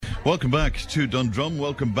Welcome back to Dundrum.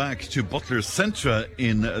 Welcome back to Butler Centra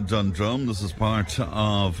in Dundrum. This is part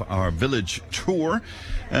of our village tour,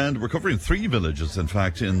 and we're covering 3 villages, in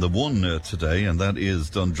fact, in the one today, and that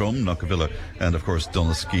is Dundrum, Knockavilla, and of course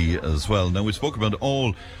Donaghskee as well. Now, we spoke about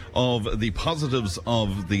all of the positives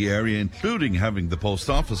of the area, including having the post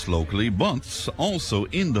office locally, but also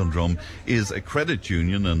in Dundrum is a credit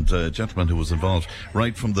union, and a gentleman who was involved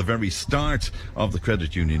right from the very start of the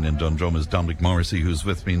credit union in Dundrum is Dominic Morrissey, who's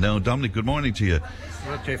with me now. Dominic, good morning to you.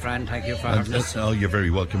 Good day, friend. Thank you for having us. Oh, you're very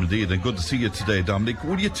welcome indeed, and good to see you today, Dominic.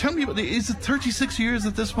 Would you tell me, is it 36 years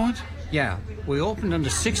at this point? Yeah, we opened on the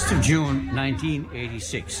 6th of June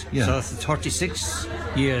 1986. Yeah. So it's 36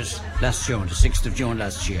 years last June, the 6th of June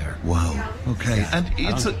last year. Wow, okay. Yeah.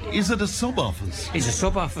 And is it a sub-office? It's a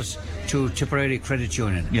sub-office to Tipperary Credit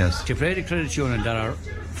Union. Yes. Tipperary Credit Union, there are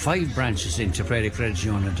 5 branches in Tipperary Credit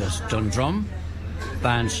Union. There's Dundrum,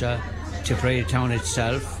 Bansha, Tipperary Town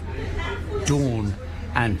itself, Doon,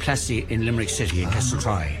 and Plessy in Limerick City in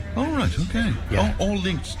Castletroy. Oh, right, okay. Yeah. All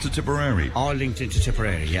linked to Tipperary. All linked into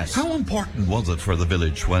Tipperary, yes. How important was it for the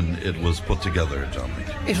village when it was put together, Dominic?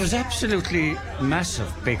 It was absolutely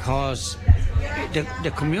massive because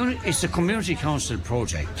the community, it's a community council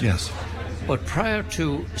project. Yes. But prior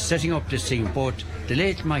to setting up this thing, both the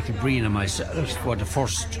late Michael Breen and myself were the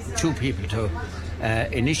first 2 people to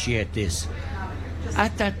initiate this.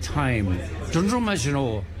 At that time, Dundrum, as you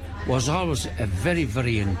know, was always a very,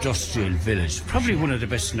 very industrial village, probably one of the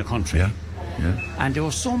best in the country. Yeah. And there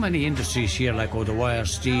were so many industries here, like the wire,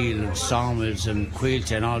 steel, and sawmills, and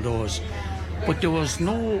quilting, and all those. But there was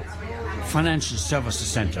no financial services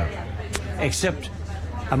centre, except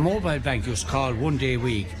a mobile bank was called one day a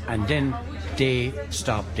week, and then they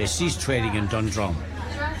stopped. They ceased trading in Dundrum.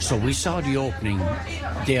 So we saw the opening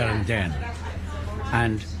there and then.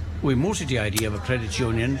 And we mooted the idea of a credit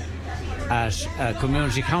union at a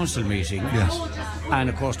community council meeting. Yes. And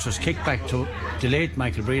of course it was kicked back to the late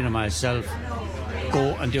Michael Breen and myself,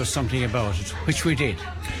 go and do something about it, which we did.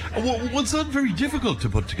 Was that very difficult to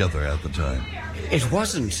put together at the time? It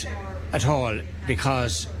wasn't at all,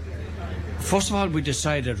 because first of all we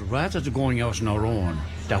decided, rather than going out on our own,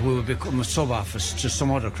 that we would become a sub-office to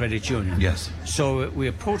some other credit union. Yes. So we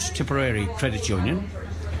approached Tipperary Credit Union,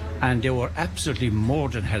 and they were absolutely more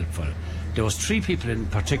than helpful. There was 3 people in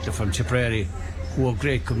particular from Tipperary who were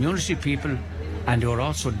great community people, and they were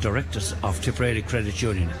also directors of Tipperary Credit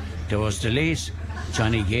Union. There was the late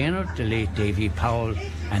Johnny Gaynor, the late Davy Powell,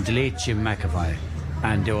 and the late Jim McAvoy.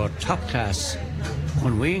 And they were top class.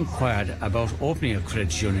 When we inquired about opening a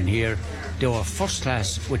credit union here, they were first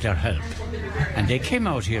class with their help. And they came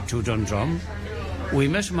out here to Dundrum. We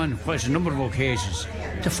met them on quite a number of occasions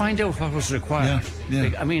to find out what was required.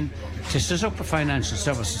 Yeah. I mean, to set up a financial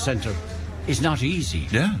services centre is not easy.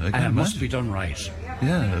 Yeah, I can and it must imagine. be done right.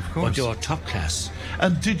 Yeah, of course. But they were top class.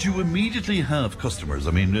 And did you immediately have customers?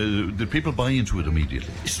 I mean, did people buy into it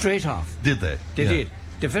immediately? Straight off. Did they? They did.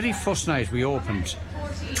 The very first night we opened,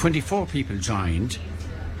 24 people joined,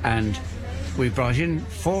 and we brought in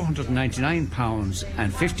 £499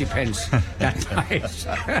 and 50 pence that night.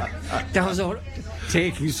 That was our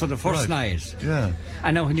takings for the first night. Yeah.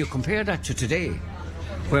 And now when you compare that to today,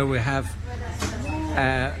 where we have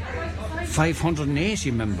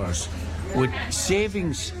 580 members with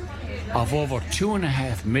savings of over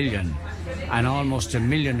 2.5 million and almost £1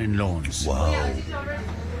 million in loans.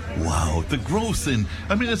 Wow, the growth in...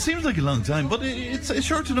 I mean, it seems like a long time, but it's a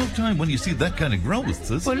short enough time when you see that kind of growth,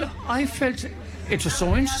 isn't it? Well, I felt it was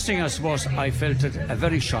so interesting, I suppose. I felt it a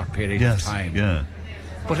very short period of time. Yeah.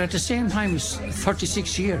 But at the same time, it's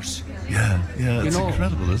 36 years. Yeah, it's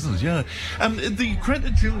incredible, isn't it? Yeah. The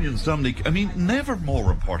credit unions, Dominic, I mean, never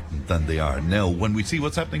more important than they are now when we see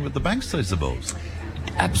what's happening with the banks, I suppose.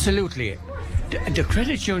 Absolutely. The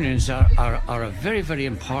credit unions are a very, very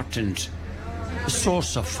important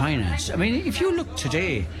source of finance. I mean, if you look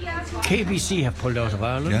today, KBC have pulled out of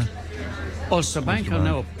Ireland. Yeah. Ulster Bank are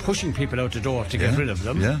now pushing people out the door to get rid of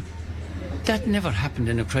them. Yeah. That never happened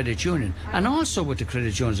in a credit union. And also with the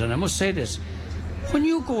credit unions, and I must say this, when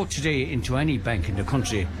you go today into any bank in the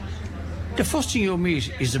country, the first thing you'll meet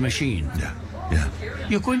is a machine. Yeah.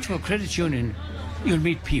 You go into a credit union, you'll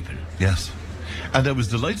meet people. Yes. And I was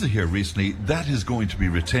delighted to hear recently that is going to be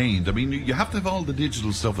retained. I mean, you have to have all the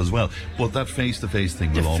digital stuff as well, but that face-to-face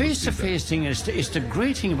thing will always be there. The face-to-face thing is the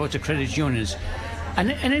great thing about the credit unions. And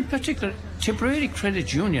in particular, Tipperary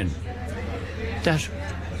Credit Union, that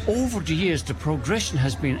over the years, the progression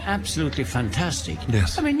has been absolutely fantastic.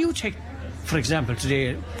 Yes. I mean, you take, for example,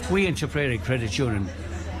 today, we in Tipperary Credit Union,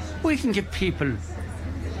 we can give people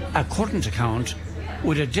a current account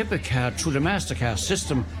with a debit card through the MasterCard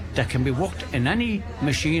system that can be worked in any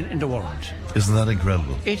machine in the world. Isn't that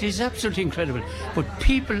incredible? It is absolutely incredible. But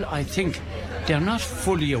people, I think, they're not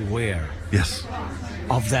fully aware Yes.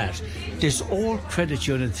 of that. This old credit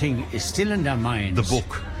union thing is still in their minds. The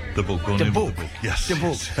book. The book. Going The in with book. The book. Yes. The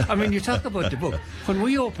book. I mean, you talk about the book. When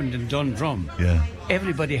we opened in Dundrum, Yeah.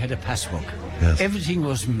 everybody had a passbook. Yes. Everything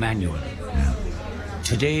was manual. Yeah.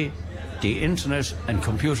 Today, the internet and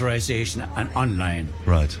computerization and online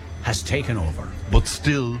Right. has taken over. But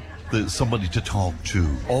still, there's somebody to talk to.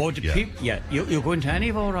 All the Yeah. people, you go into any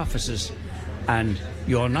of our offices and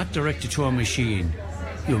you're not directed to a machine,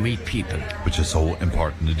 you meet people, Which is so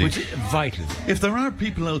important indeed. which is vital. If there are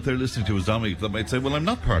people out there listening to us, Dominic, that might say, well, I'm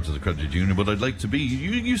not part of the credit union, but I'd like to be,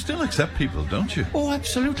 you still accept people, don't you? Oh,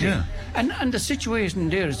 absolutely. Yeah. And the situation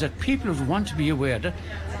there is that people would want to be aware that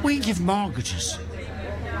we give mortgages,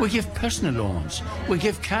 we give personal loans, we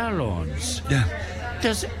give car loans, Yeah.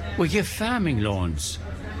 we give farming loans,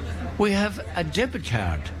 we have a debit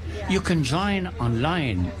card. You can join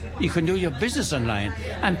online, you can do your business online,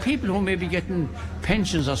 and people who may be getting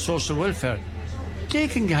pensions or social welfare, they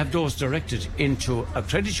can have those directed into a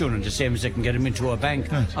credit union the same as they can get them into a bank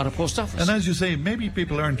or a post office. And as you say, maybe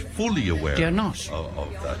people aren't fully aware They're not. of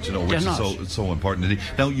that, which They're is not. so important indeed.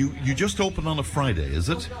 Now, you just open on a Friday, is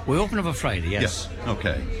it? We open up a Friday, yes.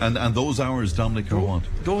 Okay. And those hours, Dominic, are what?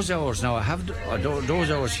 Those hours now, I have those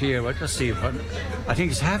hours here. Let's see. I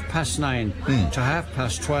think it's 9:30 to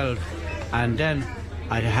 12:30, and then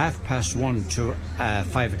at 1:30 to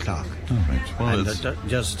 5 o'clock. All right. Well, And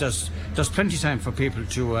it's, there's plenty of time for people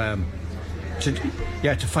to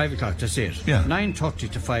 5 o'clock. That's it. Yeah.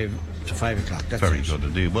 9:30 to 5 o'clock. That's very it. good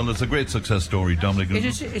indeed. Well, it's a great success story, Dominic. It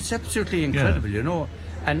is. It's absolutely incredible, you know,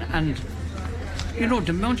 and you know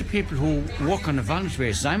the amount of people who work on a voluntary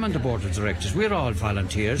basis. I'm on the board of directors. We're all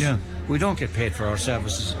volunteers. Yeah. We don't get paid for our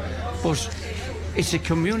services, but it's a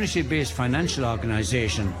community-based financial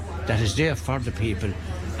organisation that is there for the people,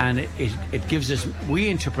 and it gives us. We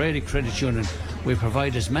in Tipperary Credit Union, we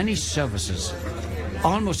provide as many services.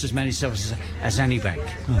 Almost as many services as any bank.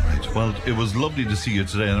 All right. Well, it was lovely to see you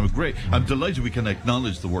today, and it was great. I'm delighted we can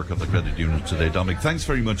acknowledge the work of the credit union today, Dominic. Thanks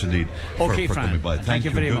very much indeed for Fran. coming by. Thank you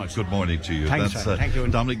very good, much. Good morning to you. Thanks, That's Fran. Thank you.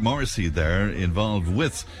 Dominic Morrissey there, involved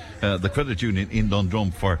with the credit union in Dundrum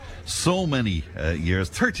for so many years,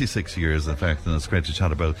 36 years, in fact, and it's great to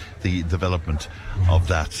chat about the development of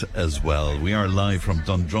that as well. We are live from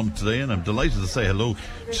Dundrum today, and I'm delighted to say hello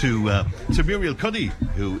to Muriel Cuddy,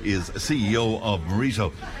 who is CEO of Marito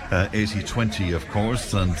 8020, of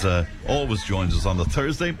course, and always joins us on the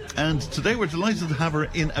Thursday. And today we're delighted to have her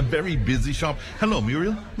in a very busy shop. Hello,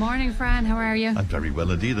 Muriel. Morning, Fran. How are you? I'm very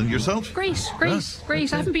well indeed. And yourself? Great. Yes,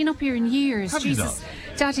 I haven't been up here in years. Have you Jesus. not?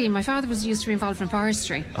 Daddy, my father used to be involved in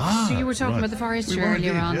forestry. Ah, so you were talking right. about the forestry We were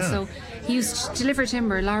earlier indeed, on. yeah. So he used to deliver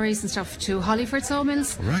timber, lorries and stuff to Hollyford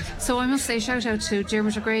sawmills. Right. So I must say shout out to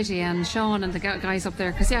Dermot O'Grady and Sean and the guys up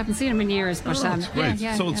there, because I haven't seen them in years. But That's great.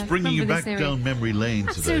 So it's bringing you back down memory lane today.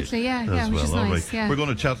 Absolutely, yeah, as yeah, which well. is All nice, right. yeah. We're going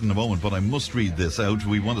to chat in a moment, but I must read this out.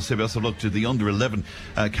 We want to say best of luck to the under-11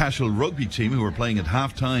 Cashel rugby team who are playing at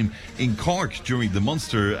half-time in Cork during the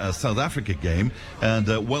Munster South Africa game.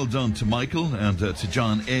 And well done to Michael and to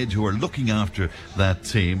John Edge, who are looking after that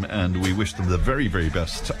team. And we wish them the very, very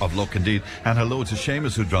best of luck indeed. And hello to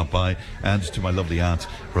Seamus, who dropped by, and to my lovely aunt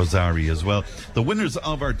Rosari as well. The winners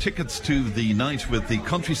of our tickets to the night with the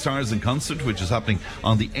Country Stars in Concert, which is happening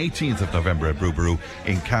on the 18th of November at Brewbaroo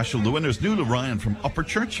in Cashel. The winners, Nuala Ryan from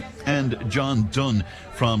Upperchurch and John Dunn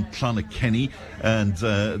from Clonakilty. And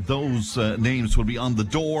those names will be on the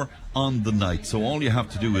door on the night. So all you have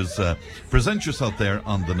to do is present yourself there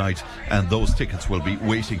on the night, and those tickets will be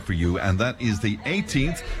waiting for you. And that is the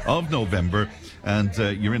 18th of November. And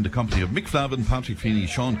you're in the company of Mick Flavin, Patrick Feeney,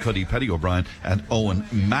 Sean Cuddy, Paddy O'Brien and Owen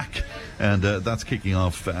Mack. And that's kicking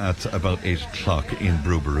off at about 8 o'clock in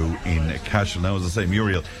Brewbaroo in Cashel. Now, as I say,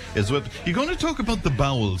 Muriel is with... You're going to talk about the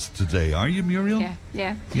bowels today, are you, Muriel?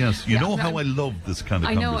 Yeah. Yes, you Yeah, know how I'm- I love this kind of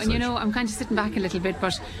I know, conversation. and you know, I'm kind of sitting back a little bit,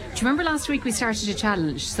 but do you remember last week we started a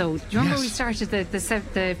challenge? So do you remember Yes. we started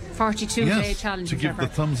the 42-day challenge? to give the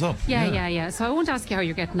thumbs up. Yeah. So I won't ask you how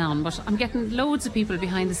you're getting on, but I'm getting loads of people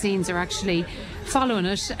behind the scenes are actually following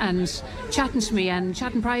it and chatting to me and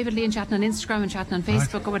chatting privately and chatting on Instagram and chatting on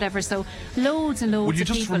Facebook or whatever. So loads and loads Would you of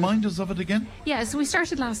just people. remind us of it again? Yeah, so we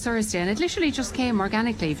started last Thursday, and it literally just came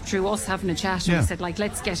organically through us having a chat. And Yeah. we said, like,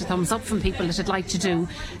 let's get a thumbs up from people that would like to do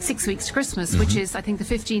 6 weeks to Christmas, which is, I think, the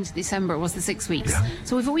 15th of December was the 6 weeks. Yeah.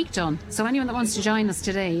 So we've a week done. So anyone that wants to join us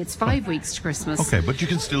today, it's 5 weeks to Christmas. Okay, but you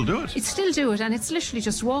can still do it. It's still do it, and it's literally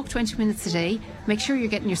just walk 20 minutes a day, make sure you're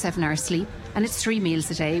getting your 7 hours sleep, and it's 3 meals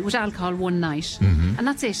a day with alcohol one night, and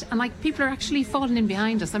that's it. And like people are actually falling in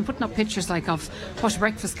behind us. I'm putting up pictures like of what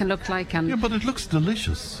breakfast can look like, and Yeah, but it looks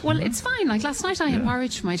delicious. well, it's fine. Like last night, I had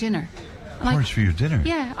porridge for my dinner. Like, Porridge for your dinner.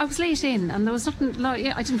 yeah, I was late in, and there was nothing.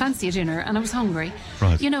 Yeah, I didn't fancy a dinner, and I was hungry.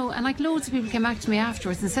 Right. You know, and like loads of people came back to me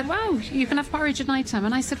afterwards and said, "Wow, you can have porridge at night time."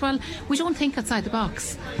 And I said, "Well, we don't think outside the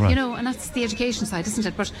box, Right. you know." And that's the education side, isn't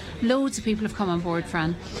it? But loads of people have come on board,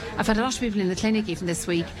 Fran. I've had a lot of people in the clinic even this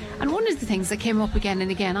week, and one of the things that came up again and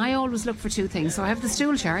again, I always look for two things. So I have the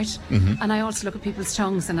stool chart, and I also look at people's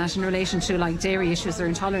tongues and that in relation to like dairy issues or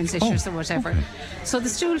intolerance issues or whatever. okay. So the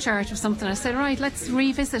stool chart was something I said, right, let's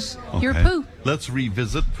revisit your Okay. poo. Let's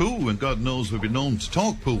revisit poo, and God knows we've been known to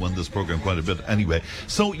talk poo on this program quite a bit anyway.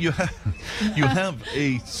 So you have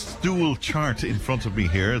a stool chart in front of me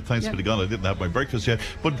here. Thanks Yep. be to God I didn't have my breakfast yet.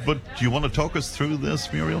 But do you want to talk us through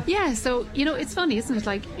this, Muriel? Yeah, so, you know, it's funny, isn't it?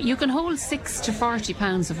 Like, you can hold 6 to 40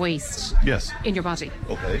 pounds of waste Yes. in your body.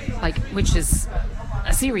 Okay. Like, which is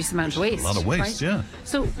a serious amount of waste. A lot of waste, right? yeah.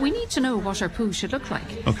 So we need to know what our poo should look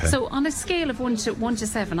like. Okay. So on a scale of 1 to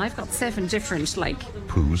 7, I've got 7 different, like,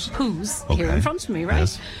 Poos. poos here Okay. in front of me, right?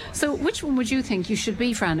 Yes. So which one would you think you should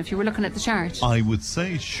be, Fran, if you were looking at the chart? I would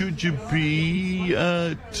say, should you be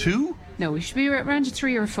 2? No, you should be around a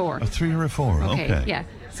 3 or a 4. A 3 or a 4? Okay. Yeah.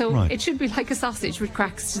 So Right. it should be like a sausage with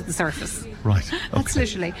cracks to the surface. Right. That's Okay.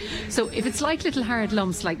 literally. So if it's like little hard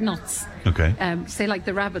lumps like nuts, Okay. say like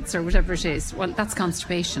the rabbits or whatever it is, well, that's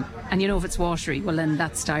constipation. And you know if it's watery, well, then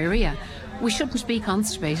that's diarrhea. We shouldn't be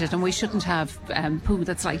constipated, and we shouldn't have poo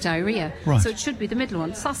that's like diarrhea. Right. So it should be the middle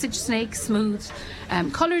one. Sausage, snake, smooth.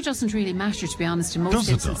 Colour doesn't really matter, to be honest, in most Does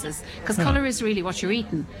it, though? instances. Because Yeah. colour is really what you're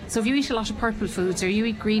eating. So if you eat a lot of purple foods, or you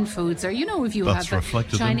eat green foods, or you know if you That's have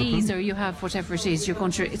reflected in the Chinese, poo. or you have whatever it is,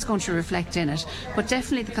 it's going to reflect in it. But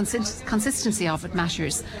definitely the consistency of it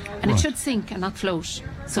matters. And Right. it should sink and not float.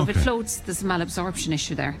 So if Okay. it floats, there's a malabsorption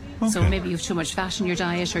issue there. So Okay. maybe you have too much fat in your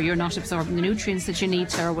diet, or you're not absorbing the nutrients that you need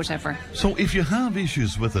to, or whatever. So if you have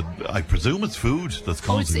issues with it, I presume it's food that's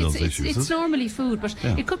causing those issues. It's is it? normally food, but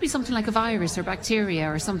Yeah. it could be something like a virus or bacteria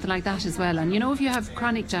or something like that as well. And you know, if you have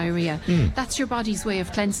chronic diarrhea, that's your body's way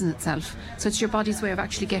of cleansing itself. So it's your body's way of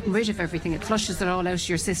actually getting rid of everything. It flushes it all out of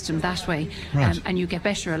your system that way, Right. and you get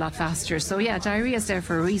better a lot faster. So yeah, diarrhea is there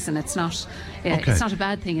for a reason. It's not. Okay. It's not a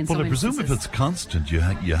bad thing in But some I presume instances. if it's constant, you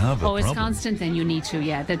have a Oh, it's problem. constant, then you need to,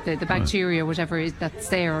 yeah. The bacteria or whatever that's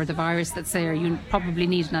there, or the virus that's there, you probably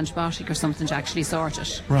need an antibiotic or something to actually sort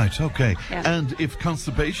it. Right, okay. Yeah. And if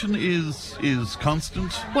constipation is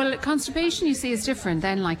constant? Well, constipation, you see, is different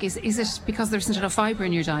then. Like, is it because there isn't enough fibre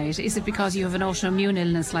in your diet? Is it because you have an autoimmune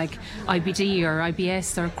illness like IBD or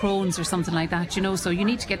IBS or Crohn's or something like that, you know? So you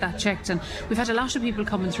need to get that checked. And we've had a lot of people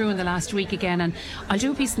coming through in the last week again. And I'll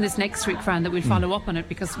do a piece in this next week, Fran, that we'll follow up on it,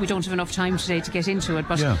 because we don't have enough time today to get into it.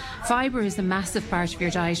 But Yeah. fibre is a massive part of your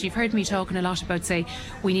diet. You've heard me talking a lot about, say,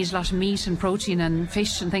 we need a lot of meat and protein and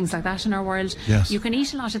fish and things like that in our world. Yes. You can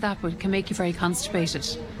eat a lot of that, but it can make you very constipated.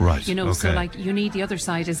 Right, You know, so okay. like you need the other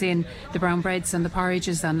side, as in the brown breads and the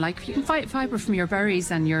porridges, and like you can fibre from your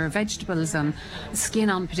berries and your vegetables and skin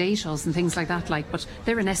on potatoes and things like that. Like, but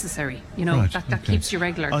they're necessary. You know, Right, that okay. keeps you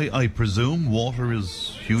regular. I presume water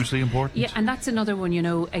is hugely important? Yeah, and that's another one, you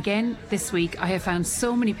know. Again, this week I have found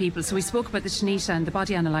so many people. So we spoke about the Tanita and the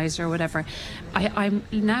body analyzer or whatever. I'm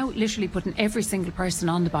now literally putting every single person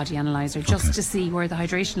on the body analyzer just Okay. to see where the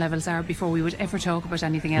hydration levels are before we would ever talk about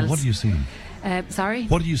anything Well, else. what are you seeing? Sorry?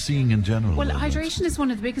 What are you seeing in general? Well, then? hydration is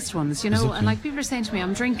one of the biggest ones, you Is know, it, and yeah? like people are saying to me,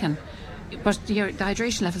 I'm drinking, but the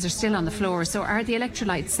hydration levels are still on the floor. So are the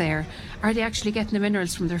electrolytes there? Are they actually getting the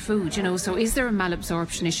minerals from their food, you know? So is there a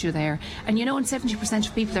malabsorption issue there? And you know, in 70%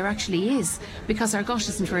 of people there actually is, because our gut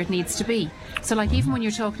isn't where it needs to be. So like even when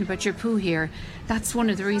you're talking about your poo here, that's one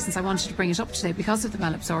of the reasons I wanted to bring it up today, because of the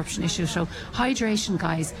malabsorption issue. So hydration,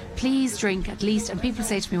 guys, please drink at least, and people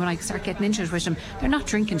say to me when I start getting into it with them, they're not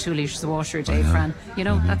drinking 2 litres of water a day, Fran. You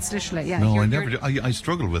know, that's literally, yeah. No, you're- I never you're- do. I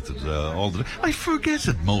struggle with it all the time. I forget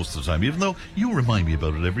it most of the time, even though you remind me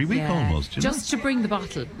about it every week almost. You just to bring the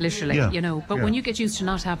bottle, literally, Yeah, you know. But yeah. when you get used to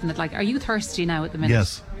not having it, like, are you thirsty now at the minute?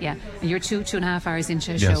 Yes. Yeah, and you're 2.5 hours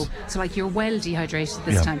into a Yes. show, so like you're well dehydrated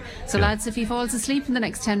this Yeah, time. So yeah. lads, if he falls asleep in the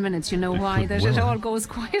next 10 minutes, you'll know why could that well- it all goes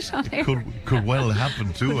quiet on air. could well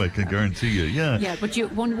happen too, I can guarantee you. Yeah. Yeah, but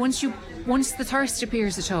once the thirst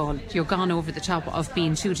appears at all, you're gone over the top of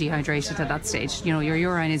being too dehydrated at that stage. You know, your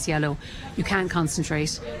urine is yellow, you can't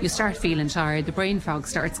concentrate, you start feeling tired, the brain fog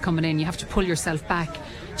starts coming in, you have to pull yourself back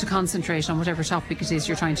to concentrate on whatever topic it is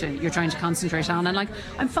you're trying to concentrate on. And like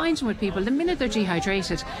I'm finding with people, the minute they're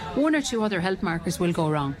dehydrated, 1 or 2 other health markers will go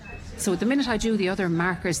wrong. So the minute I do the other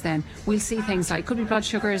markers, then we'll see things like, it could be blood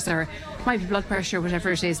sugars or might be blood pressure,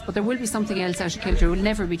 whatever it is, but there will be something else out of kilter. It will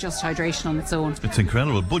never be just hydration on its own. It's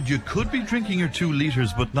incredible, but you could be drinking your 2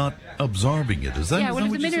 litres but not absorbing it. Is that? Yeah, is well,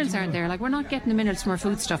 that if the minerals aren't there, like we're not getting the minerals from our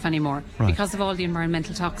food stuff anymore because of all the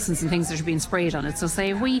environmental toxins and things that are being sprayed on it. So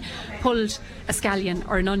say if we pulled a scallion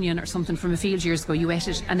or an onion or something from a field years ago, you ate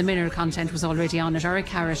it and the mineral content was already on it, or a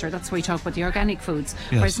carrot, or that's why we talk about the organic foods.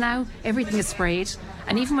 Yes. Whereas now everything is sprayed,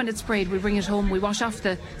 and even when it's sprayed, we bring it home, we wash off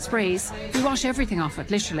the sprays, we wash everything off it,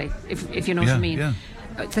 literally, if you know what I mean. Yeah.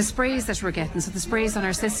 The sprays that we're getting, so the sprays on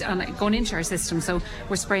our system, going into our system, so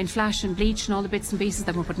we're spraying flash and bleach and all the bits and pieces,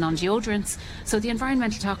 that we're putting on deodorants. So the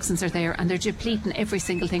environmental toxins are there, and they're depleting every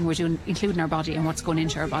single thing we're doing, including our body and what's going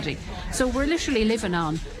into our body. So we're literally living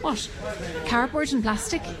on what? Cardboard and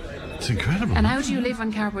plastic. It's incredible. And how do you live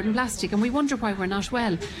on cardboard and plastic? And we wonder why we're not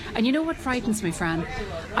well. And you know what frightens me, Fran?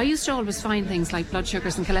 I used to always find things like blood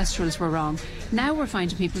sugars and cholesterols were wrong. Now we're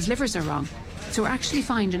finding people's livers are wrong. So we're actually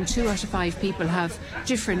finding 2 out of 5 people have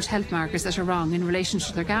different health markers that are wrong in relation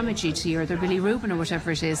to their gamma GT or their bilirubin or whatever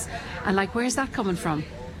it is. And like, where's that coming from?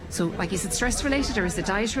 So, like, is it stress related, or is it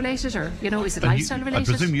diet related, or, you know, is it lifestyle related?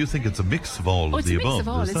 I presume you think it's a mix of all of the above. It's a mix of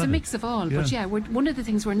all. It's a mix of all. But yeah, one of the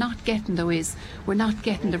things we're not getting, though, is we're not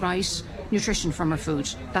getting the right nutrition from our food.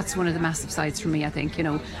 That's one of the massive sides for me, I think, you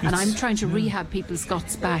know. And I'm trying to rehab people's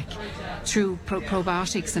guts back through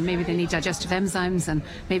probiotics, and maybe they need digestive enzymes, and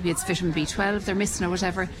maybe it's vitamin B12 they're missing or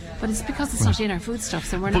whatever. But it's because it's not in our foodstuffs,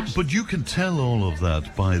 so we're not. But you can tell all of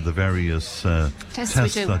that by the various tests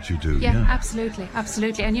that you do. Yeah, absolutely.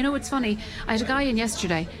 And you know, it's funny, I had a guy in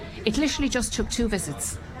yesterday, it literally just took 2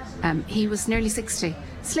 visits. He was nearly 60,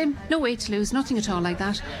 slim, no weight to lose, nothing at all like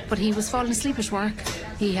that, but he was falling asleep at work.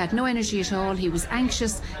 He had no energy at all. He was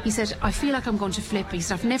anxious. He said, I feel like I'm going to flip. He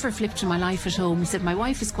said, I've never flipped in my life at home. He said, my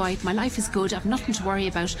wife is quiet, my life is good, I've nothing to worry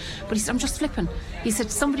about, but he said, I'm just flipping. He said,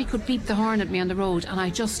 somebody could beep the horn at me on the road and I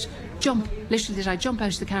just jump, literally, I jump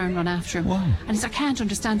out of the car and run after him. Wow. And he said, I can't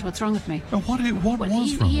understand what's wrong with me. What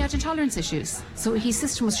was wrong? He had intolerance issues, so his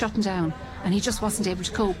system was shutting down and he just wasn't able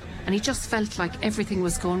to cope, and he just felt like everything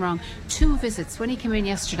was going wrong. 2 visits. When he came in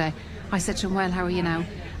yesterday, I said to him, well, how are you now?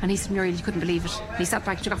 And he said, Muriel, you couldn't believe it. And he sat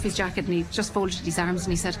back, took off his jacket, and he just folded his arms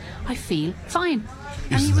and he said, I feel fine.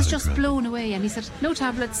 And he was just blown away, and he said, no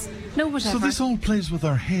tablets, no whatever. So this all plays with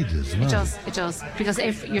our head as well. It does, because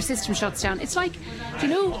if your system shuts down, it's like, you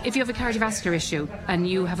know, if you have a cardiovascular issue and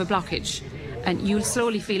you have a blockage, and you'll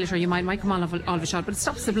slowly feel it, or you might come on all of a shot, but it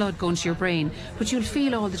stops the blood going to your brain. But you'll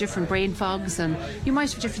feel all the different brain fogs, and you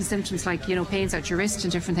might have different symptoms like, you know, pains out your wrist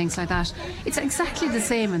and different things like that. It's exactly the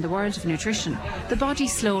same in the world of nutrition. The body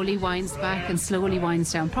slowly winds back and slowly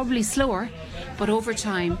winds down, probably slower, but over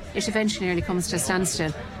time it eventually nearly comes to a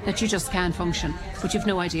standstill that you just can't function, but you've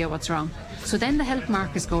no idea what's wrong. So then the health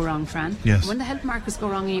markers go wrong, Fran. Yes. When the health markers go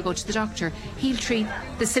wrong and you go to the doctor, he'll treat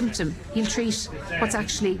the symptom, he'll treat what's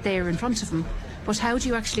actually there in front of him. But how do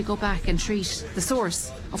you actually go back and treat the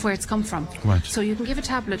source of where it's come from? Right. So you can give a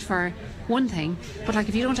tablet for one thing, but like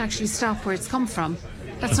if you don't actually stop where it's come from,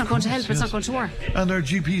 that's not going to help, it's not going to work. And our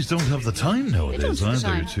GPs don't have the time nowadays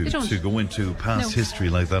either to go into past history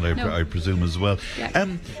like that, I presume, as well.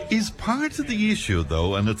 Yeah. Is part of the issue,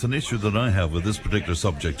 though, and it's an issue that I have with this particular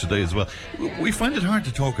subject today as well, we find it hard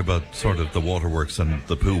to talk about sort of the waterworks and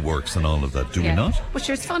the poo works and all of that, do we not? But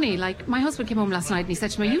sure, it's funny, like my husband came home last night and he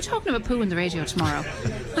said to me, are you talking about poo on the radio tomorrow?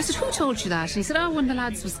 I said, who told you that? And he said, one of the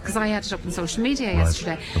lads was, because I had it up on social media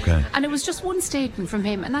yesterday. Okay. And it was just one statement from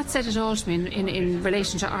him, and that said it all to me in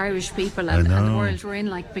relation to Irish people and the world we're in,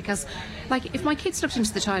 like, because like if my kids looked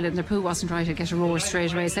into the toilet and their poo wasn't right, I'd get a roar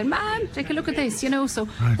straight away saying, man, take a look at this, you know. So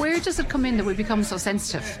where does it come in that we become so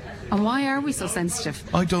sensitive, and why are we so sensitive?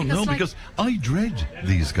 I don't know, because I dread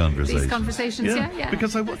these conversations. Yeah.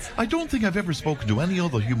 Because I don't think I've ever spoken to any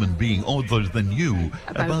other human being other than you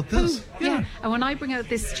about this. Yeah. And when I bring out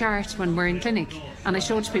this chart when we're in clinic and I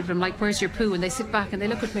show it to people, I'm like, where's your poo? And they sit back and they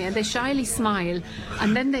look at me and they shyly smile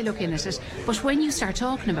and then they look in at it. But when you start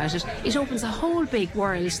talking about it, it opens a whole big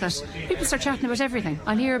world that people start chatting about everything.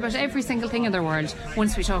 I'll hear about every single thing in their world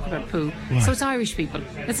once we talk about poo. Right. So it's Irish people,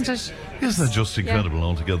 isn't it? Isn't that just incredible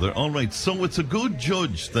altogether? All right, so it's a good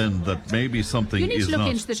judge then that maybe something is not... You need to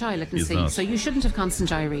look into the toilet and see. Not. So you shouldn't have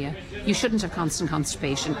constant diarrhoea. You shouldn't have constant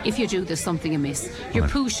constipation. If you do, there's something amiss. Your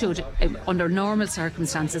poo should, under normal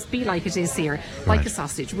circumstances, be like it is here, like a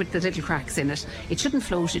sausage with the little cracks in it. It shouldn't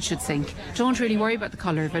float, it should sink. Don't really worry about the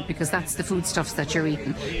colour of it because that's the foodstuffs that you're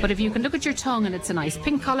eating. But if you can look at your tongue and it's a nice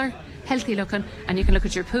pink colour, healthy looking, and you can look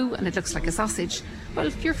at your poo and it looks like a sausage, well,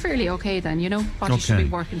 you're fairly okay then, you know. Body should be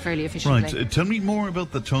working fairly efficiently. Right, tell me more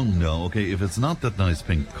about the tongue tongue now, okay, if it's not that nice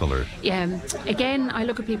pink colour? Again, I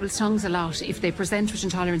look at people's tongues a lot. If they present with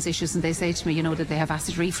intolerance issues and they say to me, you know, that they have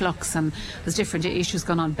acid reflux and there's different issues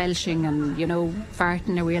going on, belching and, you know,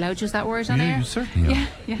 farting. Are we allowed to use that word on air? You certainly are. Yeah.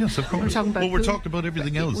 Yes, of course. We're talking about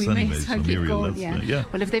everything else we anyway. may as well keep going, Yeah.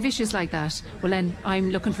 Well, if they've issues like that, well then I'm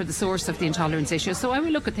looking for the source of the intolerance issue. So I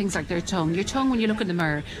will look at things like their tongue. Your tongue, when you look in the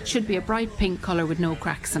mirror, should be a bright pink colour with no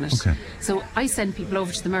cracks in it. Okay. So I send people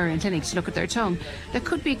over to the mirror in clinic to look at their tongue. There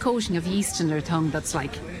could be a coating of yeast in their tongue that's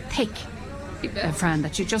like thick, Fran,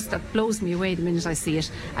 that blows me away the minute I see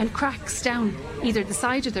it, and cracks down either the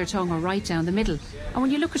side of their tongue or right down the middle. And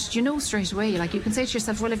when you look at it, you know straight away. Like, you can say to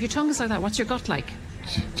yourself, well, if your tongue is like that, what's your gut like?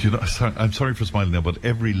 Do you know, I'm sorry for smiling now, but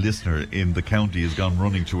every listener in the county has gone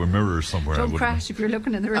running to a mirror somewhere. Don't crash if you're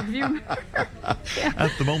looking in the review mirror.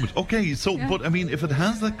 At the moment. Okay, so, but I mean, if it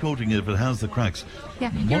has that coating, if it has the cracks.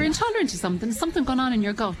 Yeah, you're intolerant to something going on in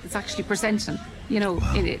your gut that's actually presenting, you know,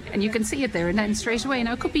 in it, and you can see it there and then straight away.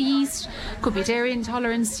 Now, it could be yeast, could be dairy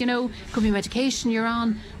intolerance, you know, could be medication you're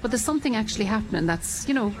on, but there's something actually happening that's,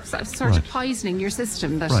 you know, sort of poisoning your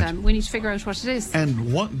system that we need to figure out what it is.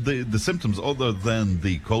 And what the symptoms, other than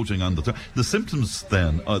the coating on the symptoms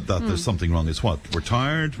then that there's something wrong is what? We're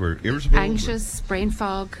tired, we're irritable, anxious, brain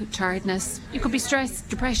fog, tiredness. You could be stressed,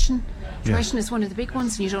 depression. Depression is one of the big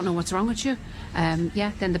ones, and you don't know what's wrong with you. Then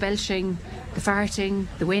the belching, the farting,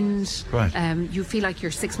 the wind. You feel like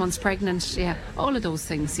you're 6 months pregnant. Yeah, all of those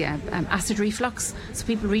things. Yeah, acid reflux. So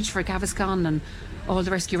people reach for Gaviscon and all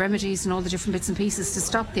the rescue remedies and all the different bits and pieces to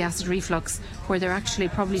stop the acid reflux, where they're actually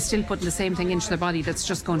probably still putting the same thing into their body that's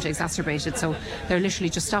just going to exacerbate it. So they're literally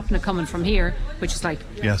just stopping it coming from here, which is like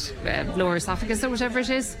lower esophagus or whatever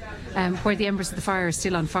it is, where the embers of the fire are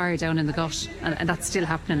still on fire down in the gut, and that's still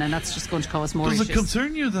happening, and that's just going to cause more issues. Does it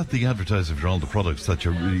concern you that the advertising for all the products that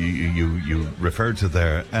you referred to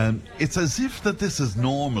there, it's as if that this is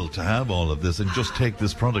normal to have all of this and just take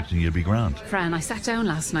this product and you'll be grand? Fran, I sat down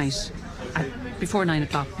last night before 9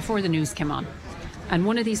 o'clock, before the news came on, and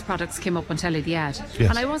one of these products came up on telly, the ad,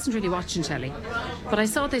 and I wasn't really watching telly, but I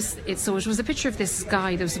saw this. So it was a picture of this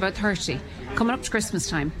guy that was about 30, coming up to Christmas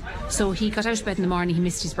time. So he got out of bed in the morning, he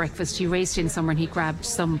missed his breakfast, he raced in somewhere and he grabbed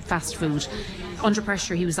some fast food. Under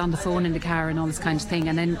pressure, he was on the phone in the car and all this kind of thing,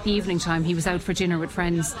 and then evening time he was out for dinner with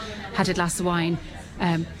friends, had a glass of wine.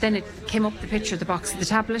 Then it came up the picture, the box of the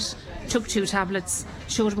tablet, took 2 tablets,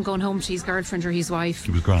 showed him going home to his girlfriend or his wife.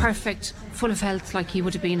 He was grand. Perfect, full of health, like he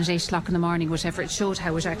would have been at 8 o'clock in the morning, whatever. It showed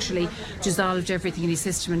how it actually dissolved everything in his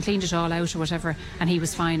system and cleaned it all out or whatever, and he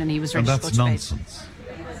was fine and he was ready to go to bed. And that's nonsense.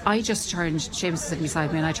 I just turned, Seamus was sitting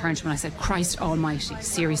beside me, and I turned to him and I said, Christ almighty,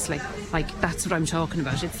 seriously, like, that's what I'm talking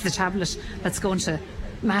about. It's the tablet that's going to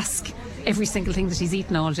mask every single thing that he's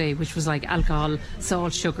eaten all day, which was like alcohol,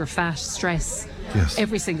 salt, sugar, fat, stress,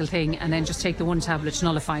 every single thing, and then just take the one tablet to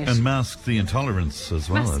nullify it. And mask the intolerance as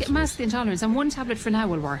well. Mask the intolerance, and one tablet for now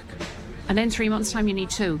will work. And then 3 months' time you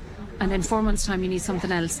need 2. And then 4 months' time you need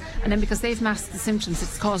something else. And then because they've masked the symptoms,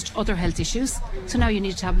 it's caused other health issues. So now you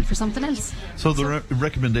need a tablet for something else. So the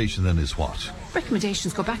recommendation then is what?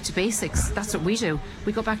 Recommendations go back to basics. That's what we do.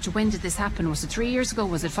 We go back to, when did this happen? Was it 3 years ago?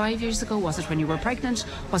 Was it 5 years ago? Was it when you were pregnant?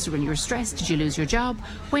 Was it when you were stressed? Did you lose your job?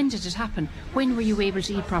 When did it happen? When were you able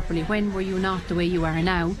to eat properly? When were you not the way you are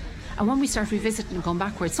now? And when we start revisiting and going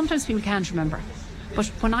backwards, sometimes people can't remember. But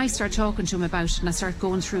when I start talking to them about it and I start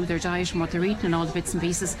going through their diet and what they're eating and all the bits and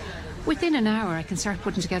pieces, within an hour I can start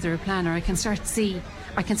putting together a plan, or I can start to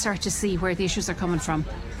see where the issues are coming from,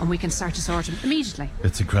 and we can start to sort them immediately.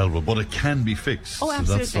 It's incredible, but it can be fixed. Oh,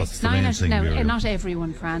 absolutely. So that's the main thing. Not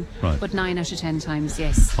everyone, Fran, but 9 out of 10 times,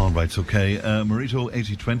 yes. All right, okay. Marito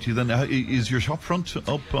 8020, then is your shop front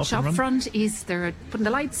up Shop front is, they're putting the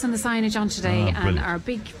lights and the signage on today, and our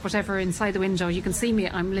big whatever inside the window. You can see me,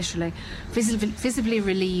 I'm literally visibly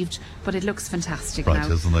relieved, but it looks fantastic now.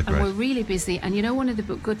 Isn't that great? And we're really busy, and you know, one of the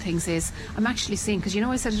good things is I'm actually seeing, because you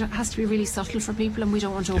know I said it has to be really subtle for people and we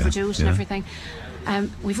don't want to overdo it and everything.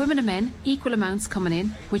 We've women and men, equal amounts coming in,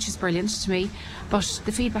 which is brilliant to me, but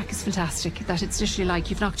the feedback is fantastic, that it's literally like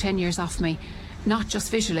you've knocked 10 years off me. Not just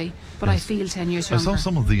visually, but I feel 10 years younger. I saw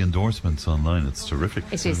some of the endorsements online. It's terrific.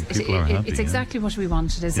 It is. It's exactly what we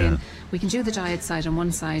wanted, as in we can do the diet side on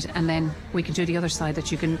one side, and then we can do the other side,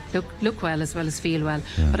 that you can look well as feel well.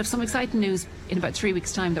 But I've some exciting news in about 3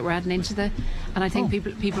 weeks' time that we're adding into and I think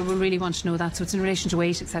people will really want to know that. So it's in relation to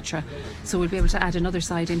weight, etc. So we'll be able to add another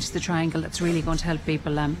side into the triangle that's really going to help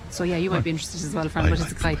people. So yeah, you might be interested as well, Fran, but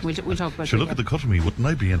it's exciting. We'll talk about it. Sure, look at the cut of me. Wouldn't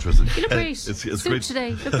I be interested? You look great. It's great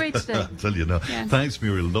today. Look great today. I'll tell you now. Yeah. Thanks,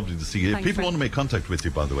 Muriel. Lovely to see you. Thanks, People Fred. want to make contact with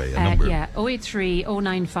you, by the way. A number. Yeah, 083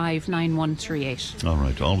 095 9138. All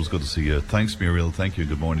right. Always good to see you. Thanks, Muriel. Thank you.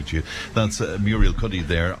 Good morning to you. That's Muriel Cuddy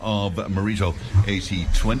there of Marito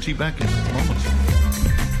 8020. Back in a moment.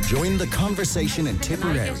 Join the conversation in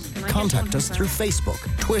Tipperary. Contact us through Facebook,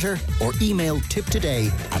 Twitter, or email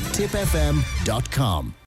tiptoday@tipfm.com.